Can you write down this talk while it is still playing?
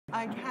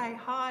Okay,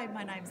 hi,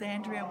 my name's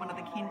Andrea. I'm one of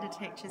the kinder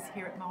teachers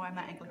here at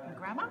Moama Anglican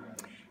Grammar,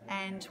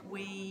 and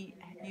we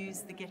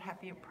use the Get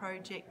Happier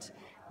project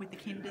with the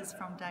kinders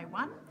from day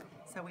one.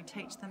 So we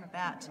teach them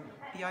about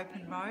the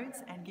open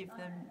roads and give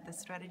them the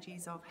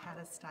strategies of how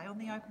to stay on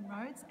the open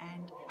roads,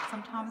 and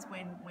sometimes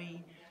when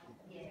we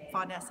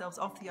find ourselves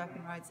off the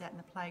open roads out in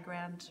the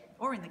playground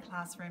or in the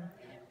classroom,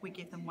 we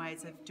give them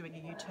ways of doing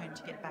a U-turn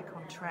to get back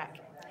on track.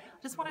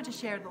 I just wanted to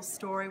share a little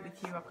story with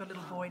you. I've got a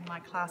little boy in my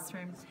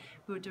classroom.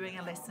 We were doing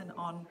a lesson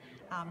on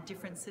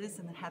differences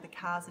and how the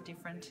cars are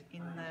different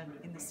in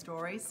the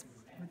stories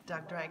with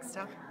Doug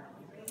Dragster.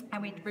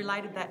 And we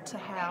related that to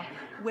how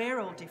we're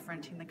all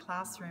different in the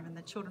classroom, and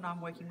the children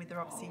I'm working with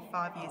are obviously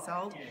 5 years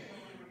old.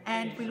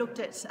 And we looked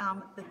at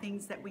the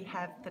things that we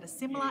have that are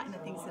similar and the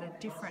things that are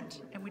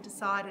different, and we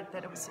decided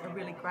that it was a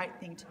really great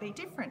thing to be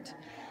different.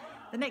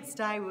 The next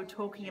day we were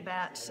talking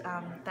about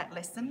that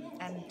lesson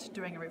and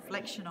doing a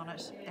reflection on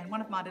it, and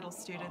one of my little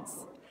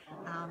students,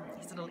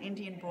 he's a little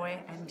Indian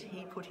boy, and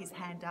he put his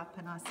hand up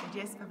and I said,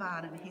 "Yes,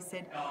 Vivan," and he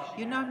said,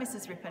 "You know,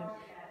 Mrs. Rippon,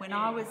 when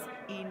I was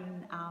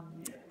in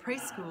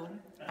preschool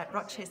at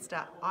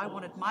Rochester, I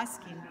wanted my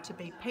skin to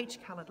be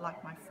peach coloured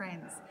like my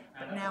friends,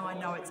 but now I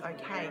know it's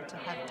okay to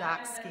have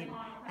dark skin,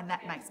 and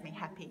that makes me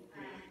happy."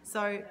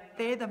 So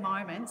they're the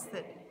moments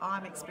that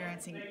I'm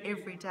experiencing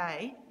every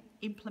day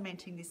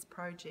implementing this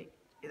project,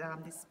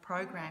 this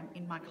program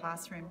in my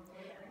classroom.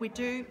 We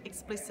do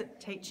explicit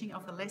teaching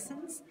of the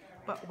lessons,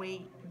 but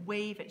we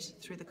weave it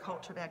through the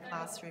culture of our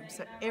classroom.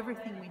 So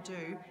everything we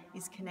do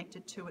is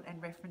connected to it,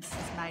 and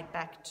references made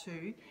back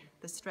to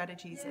the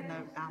strategies and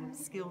the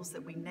skills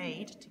that we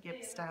need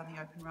to stay on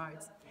the open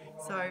roads.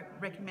 So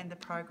recommend the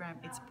program,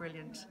 it's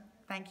brilliant.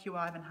 Thank you,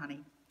 Ivan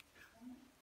Honey.